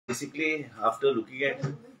Basically, after looking at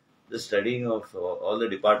the studying of all the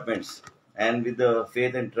departments and with the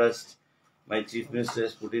faith and trust my Chief Minister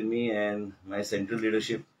has put in me and my central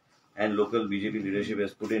leadership and local BJP leadership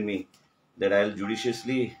has put in me, that I'll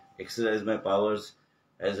judiciously exercise my powers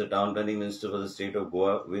as a town planning minister for the state of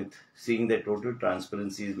Goa, with seeing that total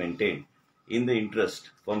transparency is maintained in the interest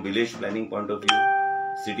from village planning point of view,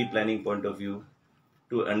 city planning point of view,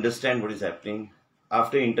 to understand what is happening.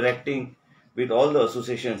 After interacting with all the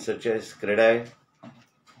associations such as CREDAI,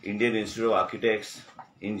 Indian Institute of Architects,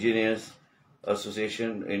 Engineers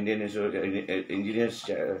Association, Indian Institute of Engineers,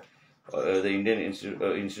 the Indian Institute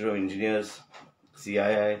of Engineers,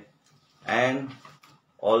 CII, and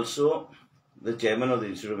also the chairman of the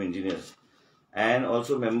Institute of Engineers, and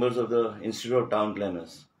also members of the Institute of Town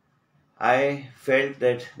Planners. I felt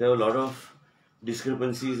that there were a lot of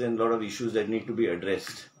discrepancies and a lot of issues that need to be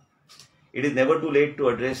addressed. It is never too late to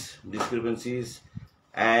address discrepancies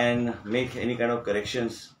and make any kind of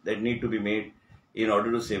corrections that need to be made in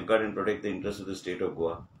order to safeguard and protect the interests of the state of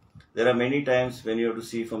Goa. There are many times when you have to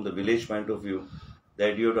see from the village point of view,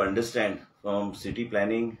 that you have to understand from city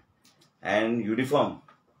planning and uniform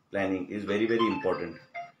planning is very, very important.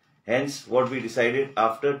 Hence, what we decided,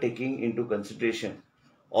 after taking into consideration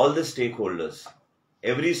all the stakeholders,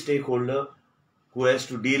 every stakeholder who has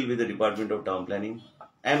to deal with the Department of Town Planning,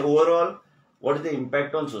 and overall, what is the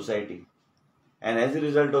impact on society. And as a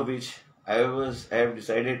result of which, I have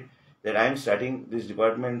decided that I am starting this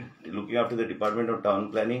department, looking after the Department of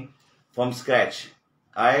Town Planning from scratch.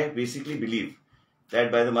 I basically believe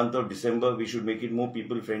that by the month of December, we should make it more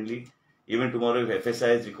people friendly. Even tomorrow, if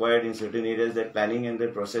FSI is required in certain areas that planning and the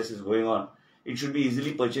process is going on, it should be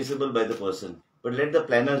easily purchasable by the person. But let the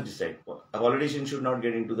planners decide. A politician should not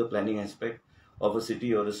get into the planning aspect of a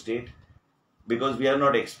city or a state, because we are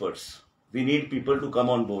not experts. We need people to come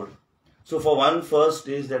on board. So for one, first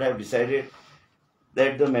is that I have decided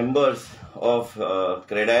that the members of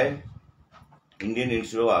CREDAI, Indian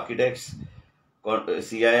Institute of Architects,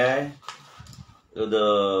 CII,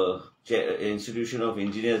 the Institution of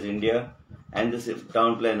Engineers India, and the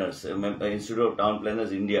Town Planners, Institute of Town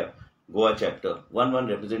Planners India, Goa chapter, one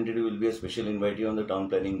representative will be a special invitee on the Town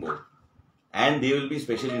Planning Board. And they will be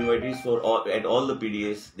special invitees at all the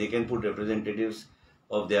PDAs. They can put representatives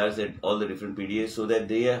of theirs at all the different PDAs, so that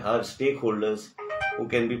they are stakeholders who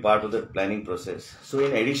can be part of the planning process. So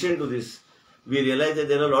in addition to this, we realize that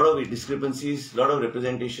there are a lot of discrepancies, a lot of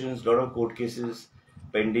representations, a lot of court cases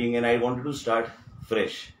pending, and I wanted to start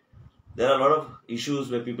fresh. There are a lot of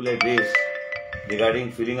issues where people have raised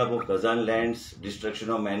regarding filling up of Khazan lands, destruction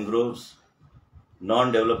of mangroves,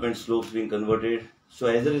 non-development slopes being converted. So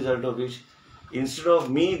as a result of which, instead of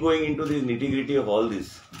me going into the nitty-gritty of all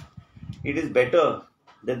this, it is better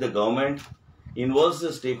that the government involves the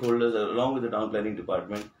stakeholders along with the town planning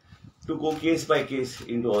department to go case by case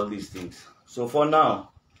into all these things. So for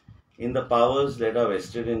now, in the powers that are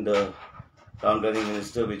vested in the town planning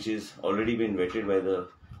minister, which is already been vetted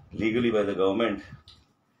legally by the government,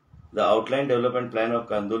 the outline development plan of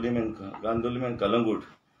Kandolim and Kalangut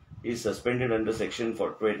is suspended under section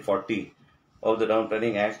 40 of the Town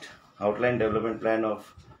Planning Act. Outline development plan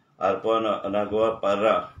of Arpa Anagua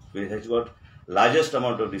Parra, which has got largest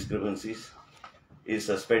amount of discrepancies, is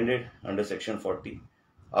suspended under section 40.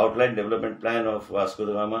 Outline development plan of Vasco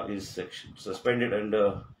da Gama is suspended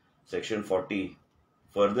under section 40.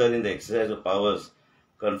 Further, in the exercise of powers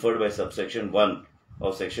conferred by subsection 1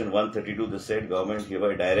 of section 132, the said government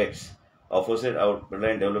hereby directs aforesaid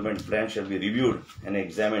outline development plan shall be reviewed and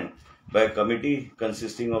examined by a committee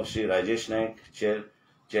consisting of Shri Rajesh Naik,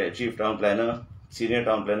 Chief Town Planner, Senior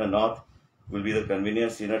Town Planner North will be the convener,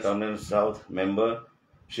 Senior Town Planner South member,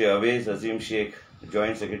 Shri Awais Azim Sheikh,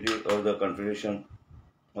 Joint Secretary of the Confederation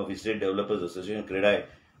of Estate Developers Association, CREDAI,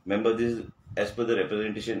 member. This is as per the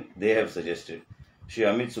representation they have suggested. Shri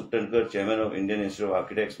Amit Suktankar, Chairman of Indian Institute of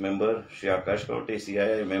Architects, member. Shri Akash Kaute,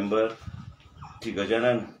 CII, member. Shri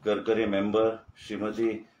Gajanan Karkare, member.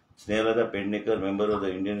 Srimati Snehalata Pednekar, member of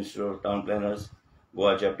the Indian Institute of Town Planners,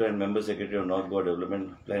 Goa chapter, and member secretary of North Goa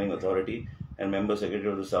Development Planning Authority, and member secretary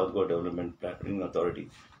of the South Goa Development Planning Authority.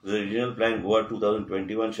 The regional plan Goa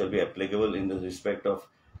 2021 shall be applicable in the respect of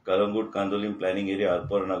Kalangut Kandolim Planning Area,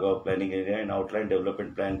 Arpur Nagaon Planning Area, and Outline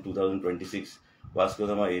Development Plan 2026 Vasco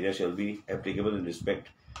da Gama area shall be applicable in respect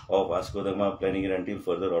of Vasco da Gama Planning Area until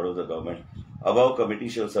further order of the government. Above committee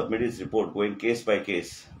shall submit its report going case by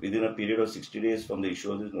case within a period of 60 days from the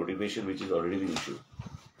issue of this notification, which has already been issued.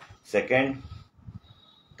 Second,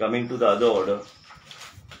 coming to the other order,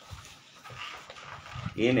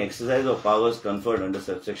 in exercise of powers conferred under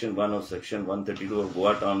subsection 1 of section 132 of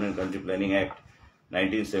Goa Town and Country Planning Act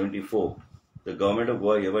 1974, The Government of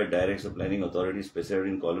Goa hereby directs the planning authority specified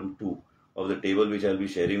in column 2 of the table which I will be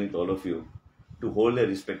sharing with all of you to hold their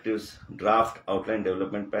respective draft outline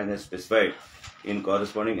development plan as specified in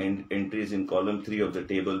corresponding entries in column 3 of the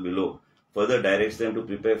table below. Further directs them to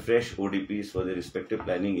prepare fresh ODPs for their respective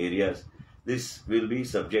planning areas. This will be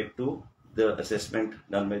subject to the assessment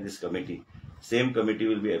done by this committee. Same committee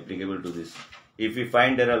will be applicable to this. If we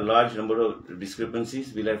find there are a large number of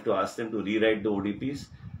discrepancies, we'll have to ask them to rewrite the ODPs.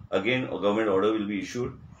 Again, a government order will be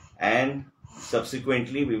issued, and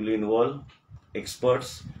subsequently we will involve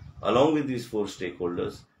experts along with these 4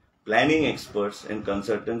 stakeholders, planning experts and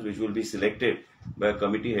consultants, which will be selected by a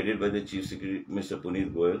committee headed by the Chief Secretary, Mr.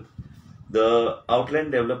 Puneet Goyal. The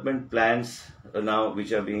outline development plans now,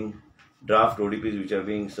 which are being draft ODPs, which are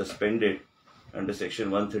being suspended under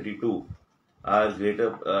Section 132, are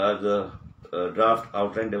the draft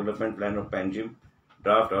outline development plan of Panjim,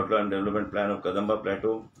 draft outline development plan of Kadamba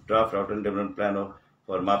Plateau, draft outline development plan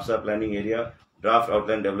for Mapsa planning area, draft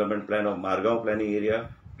outline development plan of Margaon planning area,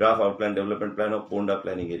 draft outline development plan of Ponda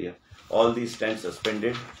planning area. All these stand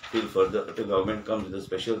suspended till further the government comes with a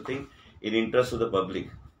special thing in interest of the public.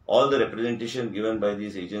 All the representation given by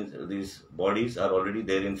these agents, these bodies are already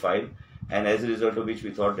there in file, and as a result of which we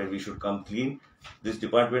thought that we should come clean. This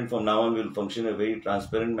department from now on will function in a very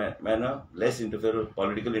transparent manner, less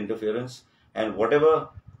political interference, and whatever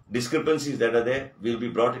discrepancies that are there will be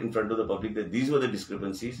brought in front of the public that these were the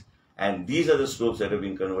discrepancies and these are the slopes that have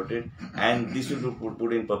been converted, and this will be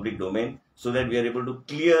put in public domain so that we are able to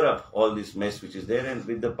clear up all this mess which is there. And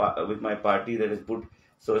with my party that has put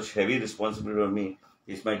such heavy responsibility on me,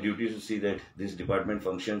 it's my duty to see that this department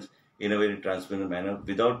functions in a very transparent manner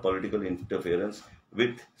without political interference,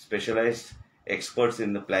 with specialized experts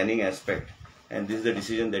in the planning aspect. And this is the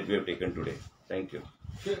decision that we have taken today. Thank you.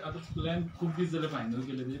 काय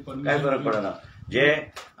फरक पडना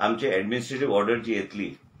जे आमचे administrative order जी येतली,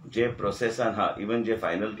 जे प्रोसेसान हा, even जे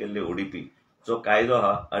final केल्ले ODP जो कायदो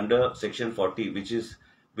हा under section 40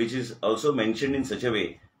 which is also mentioned in such a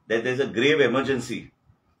way that there is a grave emergency.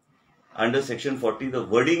 Under section 40 the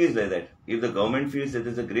wording is like that. If the government feels that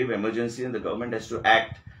there is a grave emergency and the government has to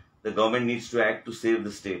act, the government needs to act to save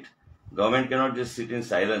the state. Government cannot just sit in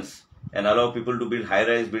silence and allow people to build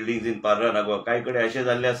high-rise buildings in Parra Nagwa. काही कडे असे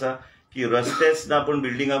झाले असा की रस्तेच ना पण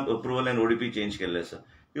building approval and ODP change केले असा.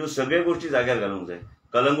 ह्यो सगळे गोष्टी जाग्यार घालूंक जाय.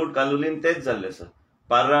 कलंगूट कालोलीन तेच जाल्ले असा,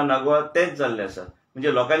 पार्रा नागवा तेच जाल्ले असा.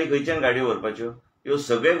 म्हणजे लोकांनी खंयच्यान गाडयो व्हरपाच्यो, ह्यो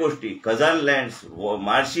सगळे गोष्टी खजान लँड्स,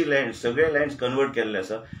 मार्शी लँड, सगळे लँड्स कन्वर्ट केल्ले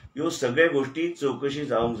असा. ह्यो सगळे गोष्टी चौकशी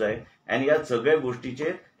जावंक जाय. आणि ह्या सगळ्या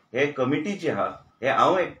गोष्टीचेर हे कमिटी जे आहा, हे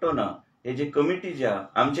हांव एकटो ना, हे जे कमिटी जे आहा,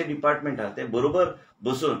 आमचे डिपार्टमेंट आहा, ते बरोबर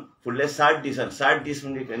बसून फुडल्या 60 दीस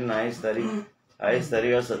म्हणजे केन्ना आयज तारीख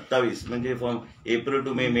 27 म्हणजे from April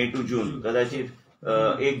to may to June, कदाचित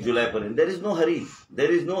 1 जुलै पर्यंत. There is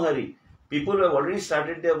no Hari. People have already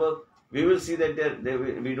started their work. We will see that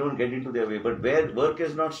we don't get into their way. But where work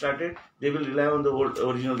has not started, they will rely on the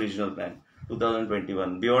original regional plan,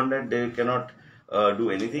 2021. Beyond that, they cannot do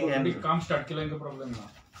anything. And काम start केल्यानंतर problem ना.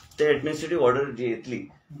 ते administrative order जी येतली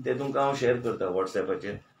ते तुमकां हांव share करता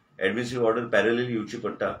व्हॉट्सएपाचेर. Administrative order parallelly येवची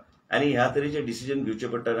पडटा आनी ह्या तरेचे डिसिजन घेवचे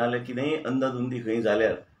पडटा. नाजाल्यार कितेंय अंदाधुंदी खंय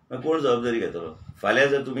जाल्यार कोण जबाबदारी घेतलो. फाल्यां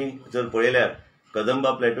जर पळयल्यार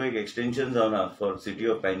कदंबा प्लॅटो एक एक्सटेन्शन जावना फॉर सिटी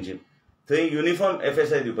ऑफ पॅन्जिम. थंय युनिफॉर्म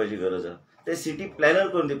FSI दिवपाची गरज आहा. ते सिटी प्लॅनर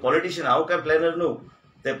करून दी. पॉलिटिशियन, हांव काय प्लॅनर न्हू.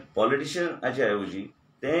 ते पॉलिटिशियनाचे ऐवजी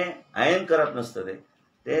ते आयन करप नासता,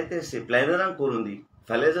 ते प्लॅनरांक करून दी.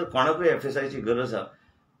 फाल्यां जर कोणाकूय FSIची गरज आहा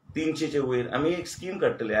 300चे वयर, आमी एक स्कीम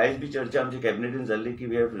काडटले. आयज बी चर्चा आमच्या कॅबिनेटीन जाल्ली की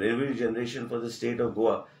we have revenue generation for the state of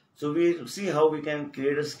Goa. So we C how we can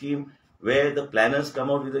create a scheme where the planners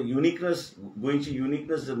come out with a uniqueness. गोंयची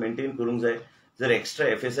युनिकनेस मेंटेन करूंक जाय. जर extra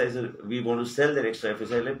FSI, we want to sell their extra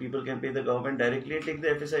FSI, let people can pay the government directly and take the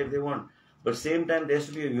FSI if they want. But same time, there has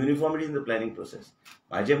to be a uniformity in the planning process.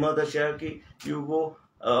 माझे मत असे आहे की you go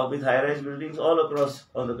with high-rise buildings all across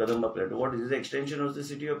on the Kadamba Plateau. What is the extension of the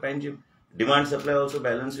city of Panjim? Demand supply also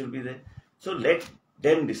balance will be there. So let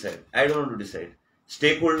them decide. I don't want to decide.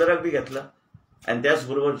 Stakeholder B घेतला आणि त्याच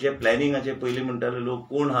बरोबर जे प्लॅनिंगाचे पहिले म्हणटाले लोक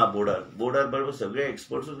कोण हा बोर्डार बरोबर सगळे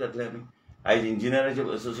एक्सपर्ट्सूच घातले आमी. आयज इंजिनियरांचे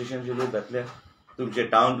असोसिएशनचे लोक घातल्या, तुमचे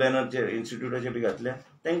टाउन प्लॅनरचे इन्स्टिट्यूटाचे बी घातल्या.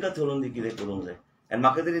 तांकां थारोवन दी कितें करूंक जाय. आनी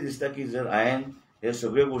म्हाका तरी दिसता की जर हांवें हे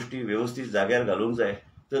सगळ्यो गोष्टी व्यवस्थीत जाग्यार घालूंक जाय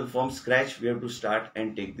तर from scratch we have to start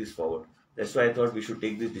and take these forward. That's why I thought we should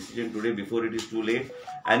take these decision today before it is to late.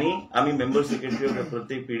 आणि आमी मेंबर सेक्रेटरी ऑफ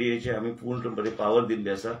प्रत्येक PDAचे आमी पूर्णपणे पावर दिल्ली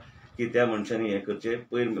आसा की त्या मनशांनी हे करचे.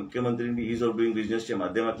 पयर मुख्यमंत्र्यांनी इज ऑफ डुईंग बिझनेसच्या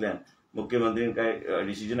माध्यमांतल्यान मुख्यमंत्र्यांनी काय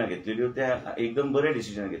डिसिजनां घेतलेल्यो त्या एकदम बऱ्या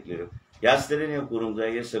डिसिजनां घेतलेल्यो. ह्याच तरेन हे करूंक जाय.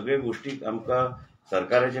 हे सगळे गोष्टी आमकां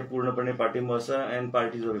सरकाराचे पूर्णपणे पाठिंबो आसा आनी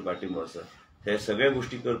पार्टीचो बी पाठिंबो आसा. हे सगळ्या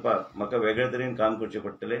गोष्टी करपाक म्हाका वेगळ्या तरेन काम करचें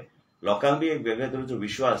पडटलें. लोकांक बी एक वेगळ्या तरेचो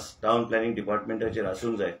विश्वास टाउन प्लॅनिंग डिपार्टमेंटाचेर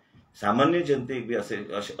आसूंक जाय. सामान्य जनतेक बी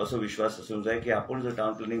असो विश्वास आसूंक जाय की आपण जर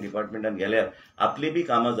टाउन प्लॅनिंग डिपार्टमेंटान गेल्यार आपली बी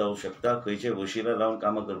कामां जावंक शकता. खंयचे वशिला लावन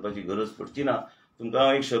कामां करपाची गरज पडची ना. तुमकां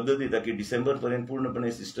हांव एक शब्द दिता की डिसेंबर पर्यंत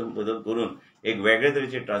पूर्णपणे सिस्टम बदल करून एक वेगळ्या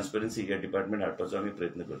तरेची ट्रान्सपरन्सी ह्या डिपार्टमेंट हाडपाचो आमी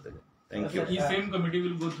प्रयत्न करतले. Thank you. Same committee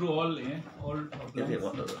will go through all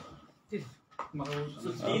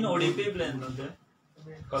तीन ओडीपी प्लॅन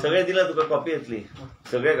सगळे दिला तुका कॉपी येतली.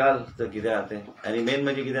 सगळे घाल तर कितें आहा तें. आनी मेन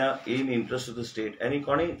म्हणजे कितें इन इंटरेस्ट ऑफ द स्टेट. आनी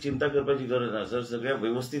कोणेय चिंता करपाची गरज ना. जर सगळे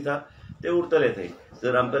व्यवस्थीत आहा ते उरतले थंय.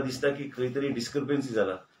 जर आमकां दिसता की खंय तरी डिस्क्रपन्सी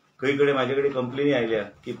जाला, खंय कडेन म्हाजे कडेन कंप्लेनी आयल्या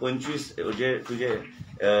की 25 जे तुजे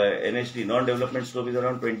NHD non development scope is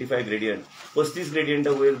around 25 gradient, 35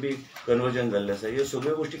 ग्रेडियंटा वयर बी कन्वर्जन जाल्लें आसा. ह्यो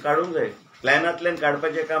सगळ्यो गोष्टी काडूंक जाय. प्लॅनांतल्यान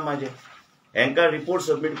काडपाचें काम म्हाजें. हांकां रिपोर्ट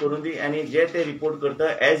सबमीट करून दी आनी जे ते रिपोर्ट करता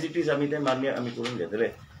एज इट इज आमी ते मान्य आमी करून घेतले.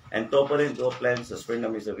 आनी तो पर्यंत तो प्लॅन सस्पेंड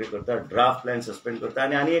आमी सगळे करता. ड्राफ्ट प्लॅन सस्पेंड करता.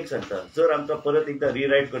 आनी एक सांगता, जर आमकां परत एकदां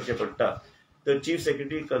रिरायट करचें पडटा तर चीफ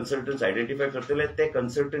सेक्रेटरी कन्सल्टंट्स आयडेंटिफाय करतले. ते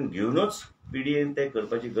कन्सल्टंट घेवनूच PDAन ते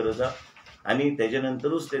करपाची गरज आहा आनी तेजे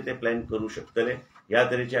नंतरूच ते प्लॅन करू शकतले. ह्या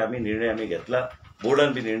तरेचे आमी निर्णय आमी घेतला.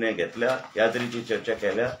 बोर्डान बी निर्णय घेतल्या. ह्या तरेची चर्चा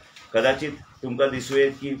केल्या. कदाचित तुमकां दिसूं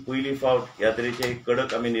येत की पयली फावट ह्या तरेचे एक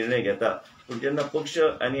कडक आमी निर्णय घेता. पूण जेन्ना पक्ष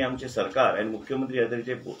आनी आमचे सरकार आनी मुख्यमंत्री ह्या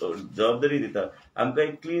तरेचे जबाबदारी दिता, आमकां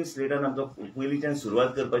एक क्लीन स्लेटान आमकां पयलींच्यान सुरवात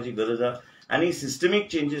करपाची गरज आहा आनी सिस्टमीक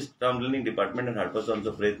चेंजीस टाउन प्लॅनिंग डिपार्टमेंटान हाडपाचो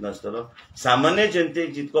आमचो प्रयत्न आसतलो. सामान्य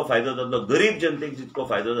जनतेक जितको फायदो जातलो, गरीब जनतेक जितको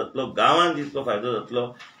फायदो जातलो, गांवांत जितको फायदो जातलो,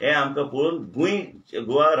 हे आमकां पळोवन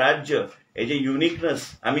गोवा राज्य हेजे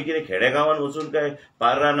युनिकनेस. आमी कितें खेडेगांवांत वचून काय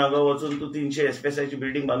पार्रा नागांव वचून तूं 300 SPSIची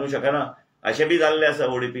बिल्डींग बांदूंक शकना अशें बी जाल्लें आसा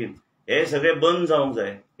ओडीपीन. हे सगळे बंद जावंक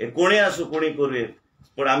जाय. हे कोणीय आसूं, कोणी करूं,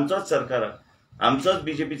 पण आमचोच सरकार, आमचोच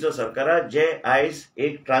बीजेपीचो सरकार जे आयज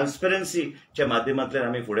एक ट्रान्सपरन्सीच्या माध्यमांतल्यान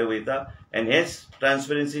आमी फुडें वयता. आनी हेच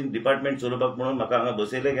ट्रान्सपरन्सी डिपार्टमेंट चलोवपाक म्हणून म्हाका हांगा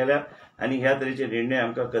बसयले गेल्या. आनी ह्या तरेचे निर्णय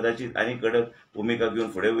आमकां कदाचित आनी कडक भुमिका घेवन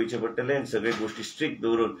फुडें वयचे पडटले. आनी सगळे गोष्टी स्ट्रिक्ट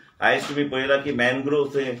दवरून आयज तुमी पळयला की मॅनग्रोव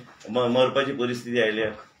थंय मरपाची परिस्थिती आयल्या.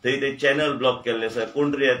 थंय ते चॅनल ब्लॉक केल्ले आसा.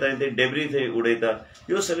 कोण तरी येता आनी ते डेब्री थंय उडयता.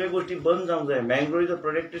 ह्यो सगळ्यो गोष्टी बंद जावंक जाय. मॅनग्रोव इज अ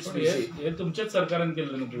प्रोटेक्टेड स्पीसीस. हे तुमच्याच सरकारान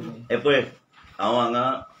केल्लें. हे पळय, हांव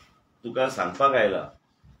हांगा तुका सांगपाक आयला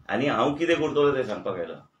आनी हांव कितें करतलो तें सांगपाक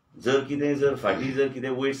आयला. जर फाटीं कितें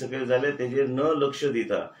वयर सकयल जालें तेजेर न लक्ष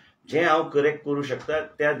दिता जे हांव करेक्ट करूं शकता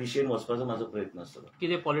त्या दिशेन वचपाचो म्हाजो प्रयत्न आसतलो.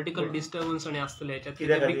 कितें पॉलिटिकल डिस्टर्बन्स आनी आसतले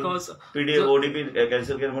कित्याक बिकॉज PDA ODP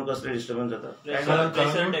कॅन्सल केलें म्हणून कसले डिस्टर्बन्स जाता.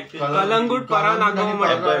 कलंगूट परा नागांव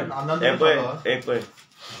एक पळय,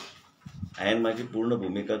 हांवें म्हाजी पूर्ण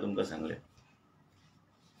भुमिका तुमकां सांगल्या.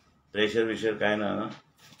 प्रेशर कांय ना.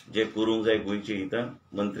 जे करूंक जाय गोंयचे हितान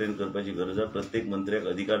मंत्र्यान करपाची गरज आहा. प्रत्येक मंत्र्याक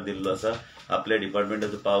अधिकार दिल्लो आसा आपल्या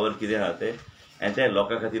डिपार्टमेंटाचो पावर कितें आहा ते आनी ते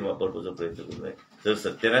लोकां खातीर वापरपाचो प्रयत्न करूंक जाय. जर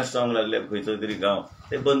सत्यानाश जावंक लागले खंयचो तरी गांव,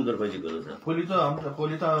 ते बंद करपाची गरज आहा.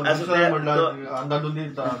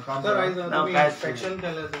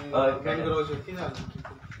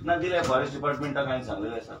 ना दिल्या फॉरेस्ट डिपार्टमेंटाक हांवें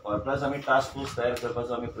सांगलेलें आसा. प्लस आमी टास्क फोर्स तयार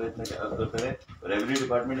करपाचो आमी प्रयत्न करतले. रेव्हेन्यू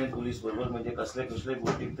डिपार्टमेंट आनी पुलीस बरोबर म्हणजे कसले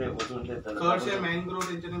गोष्टीक ते वचून ते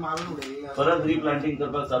परत रिप्लांटिंग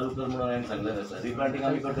करपाक चालू कर म्हणून हांवें सांगलेलें आसा. रिप्लांटिंग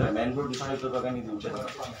आमी करतले. मॅनग्रोव डिस्ट्रॉय करपाक आमी दिवचे ना.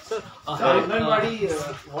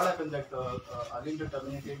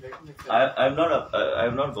 I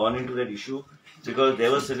have not gone into that issue because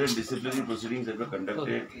there were certain disciplinary proceedings that were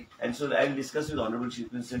conducted, and so I'll discuss with Honorable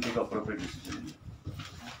Chief Minister and take appropriate decision.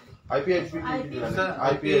 IPHB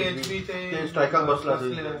ते स्ट्रायकाक बसला.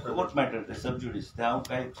 कोर्ट मॅटर ते सबज्युडिस ते हांव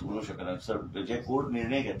काय म्हणू शकना. जे court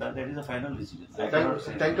निर्णय घेता that is a final decision.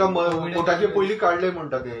 तांकां कोर्टाचे पयलीं काडले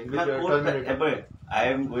म्हणटा ते. पळय, I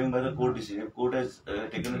am going by the court decision. Court has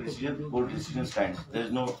taken a decision. Court decision stands. There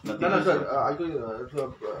is no nothing. No, sir.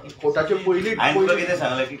 कोर्टाचे पयलीं हांवें तुका कितें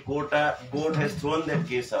सांगलें की court has thrown that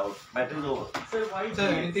case out. Matter is over. Sir, why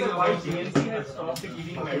GNC has stopped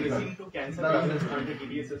giving medicine to cancer patients under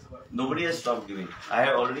TDS as well? Nobody has stopped giving. I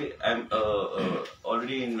am already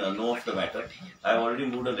in know of the matter. I have already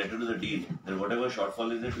moved a letter to the dean that whatever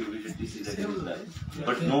shortfall is there, we will immediately see that it is done.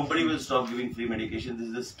 But nobody will stop giving free medication. This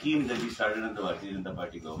is a scheme that we started in the Bharatiya Janata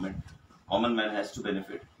Party government. Common man has to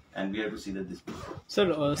benefit, and we have to see that this goes.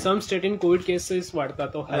 Sir, some state in COVID cases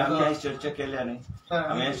वाढतात. आम्ही आज चर्चा केल्या न्ही.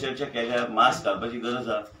 आम्ही आज चर्चा केल्या. मास्क घालपाची गरज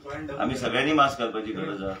आहा. आम्ही सगळ्यांनी मास्क घालपाची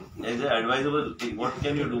गरज आहा. As a एडवायजेबल thing, what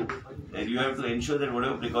can you do? That you have to ensure that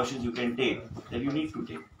whatever precautions you can take, that you need to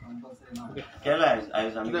take. केला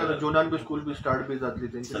आयज आमी केला. जुनान B school B start B जातली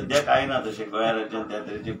तेंची. सद्या काय ना तशें गोंया राज्यांत त्या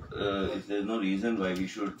तरेचे there no reason why we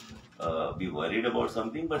should be worried about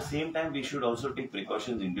something, but same time we should also take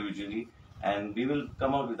precautions individually, and we will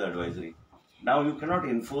come out with advisory. Now you cannot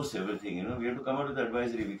enforce everything, we have to come out with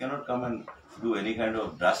advisory. We cannot come and do any kind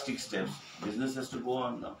of drastic steps. Business has to go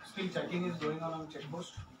on now. Still checking is going on check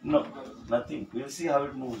post? No, nothing. We'll see how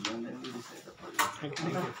it moves and then we'll decide.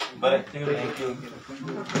 Bye. Thank you.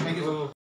 Thank you.